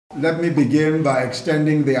Let me begin by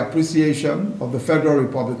extending the appreciation of the Federal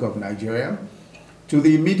Republic of Nigeria to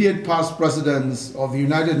the immediate past presidents of the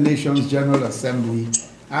United Nations General Assembly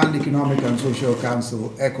and Economic and Social Council,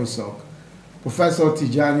 ECOSOC, Professor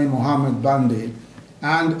Tijani Mohammed Bande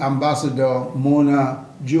and Ambassador Mona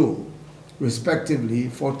Jewel, respectively,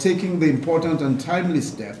 for taking the important and timely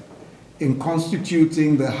step in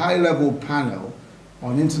constituting the high-level panel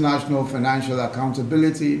on international financial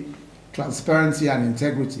accountability, transparency and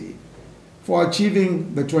integrity for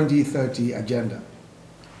achieving the 2030 agenda.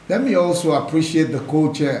 Let me also appreciate the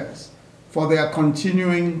co-chairs for their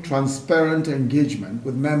continuing transparent engagement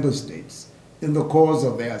with member states in the course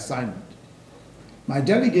of their assignment. My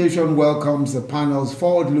delegation welcomes the panel's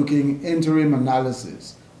forward-looking interim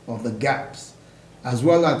analysis of the gaps, as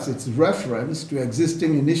well as its reference to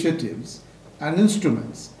existing initiatives and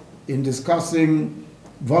instruments in discussing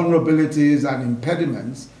vulnerabilities and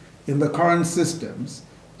impediments in the current systems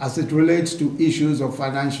as it relates to issues of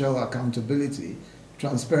financial accountability,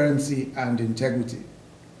 transparency, and integrity.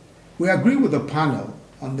 We agree with the panel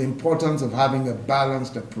on the importance of having a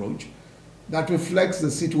balanced approach that reflects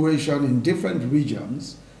the situation in different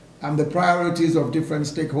regions and the priorities of different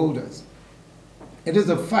stakeholders. It is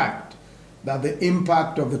a fact that the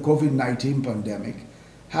impact of the COVID-19 pandemic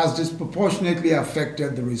has disproportionately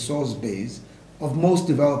affected the resource base of most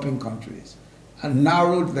developing countries and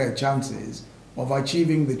narrowed their chances of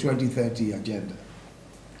achieving the 2030 agenda.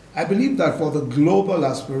 I believe that for the global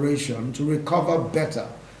aspiration to recover better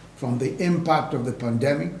from the impact of the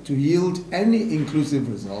pandemic to yield any inclusive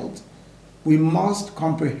result, we must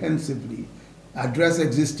comprehensively address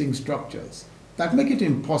existing structures that make it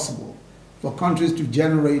impossible for countries to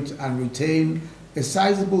generate and retain a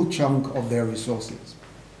sizable chunk of their resources.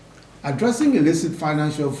 Addressing illicit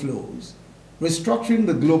financial flows, restructuring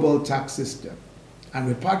the global tax system,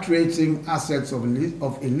 and repatriating assets of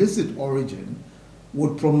illicit origin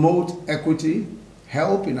would promote equity,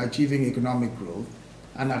 help in achieving economic growth,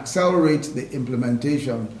 and accelerate the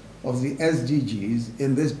implementation of the SDGs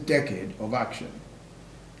in this decade of action.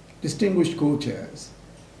 Distinguished co-chairs,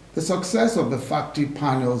 the success of the FACTI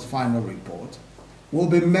panel's final report will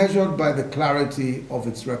be measured by the clarity of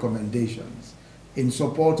its recommendations in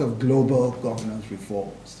support of global governance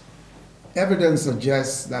reforms. Evidence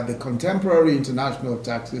suggests that the contemporary international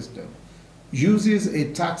tax system uses a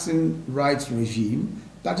taxing rights regime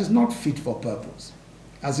that is not fit for purpose,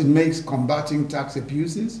 as it makes combating tax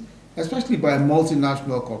abuses, especially by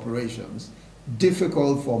multinational corporations,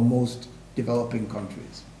 difficult for most developing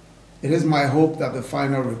countries. It is my hope that the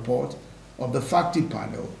final report of the FACTI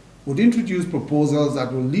panel would introduce proposals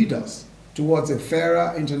that will lead us towards a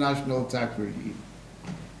fairer international tax regime.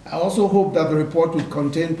 I also hope that the report would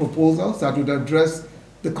contain proposals that would address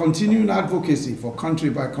the continuing advocacy for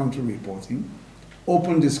country-by-country reporting,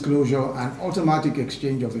 open disclosure, and automatic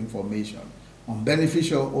exchange of information on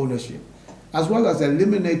beneficial ownership, as well as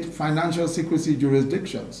eliminate financial secrecy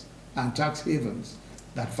jurisdictions and tax havens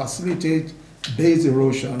that facilitate base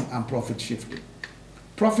erosion and profit shifting.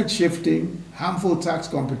 Profit shifting, harmful tax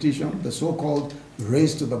competition, the so-called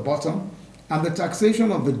race to the bottom, and the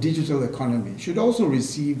taxation of the digital economy should also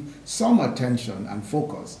receive some attention and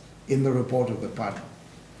focus in the report of the panel.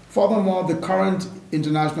 Furthermore, the current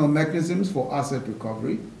international mechanisms for asset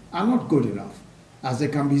recovery are not good enough, as they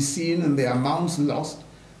can be seen in the amounts lost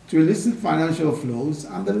to illicit financial flows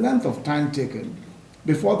and the length of time taken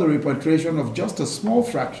before the repatriation of just a small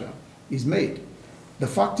fraction is made. The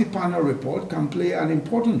FACTI panel report can play an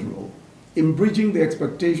important role in bridging the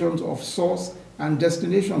expectations of source and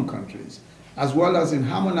destination countries, as well as in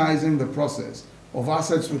harmonizing the process of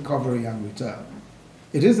assets recovery and return.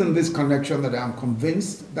 It is in this connection that I am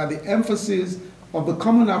convinced that the emphasis of the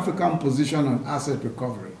Common African Position on Asset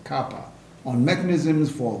Recovery, CAPA, on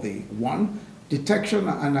mechanisms for the 1. Detection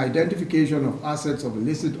and identification of assets of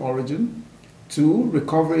illicit origin, 2.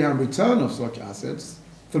 Recovery and return of such assets,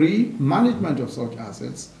 3. Management of such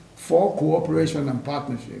assets, 4. Cooperation and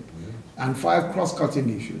partnership, and 5. Cross-cutting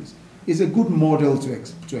issues, is a good model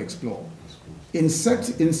to explore. In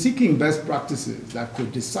seeking best practices that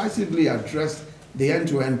could decisively address the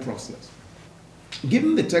end-to-end process.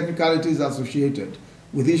 Given the technicalities associated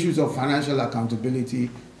with issues of financial accountability,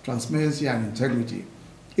 transparency, and integrity,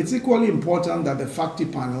 it's equally important that the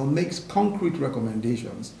FACTI panel makes concrete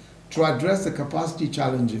recommendations to address the capacity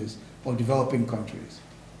challenges of developing countries.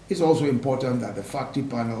 It's also important that the FACTI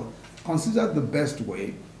panel consider the best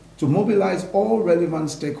way to mobilize all relevant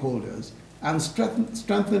stakeholders and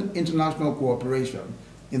strengthen international cooperation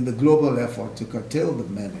in the global effort to curtail the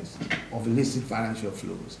menace of illicit financial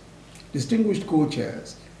flows. Distinguished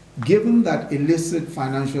co-chairs, given that illicit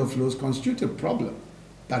financial flows constitute a problem,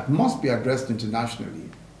 that must be addressed internationally,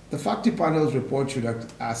 the FACTI panel's report should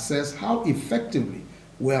assess how effectively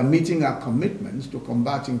we are meeting our commitments to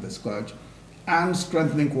combating the scourge and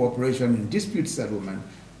strengthening cooperation in dispute settlement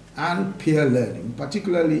and peer learning,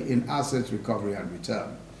 particularly in assets recovery and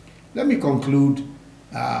return. Let me conclude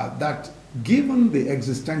that given the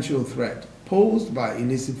existential threat posed by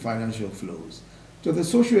illicit financial flows to the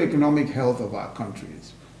socio-economic health of our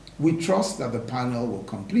countries, we trust that the panel will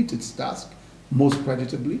complete its task most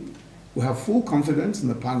creditably. We have full confidence in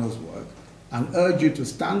the panel's work and urge you to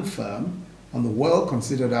stand firm on the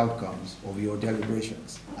well-considered outcomes of your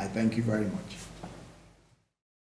deliberations. I thank you very much.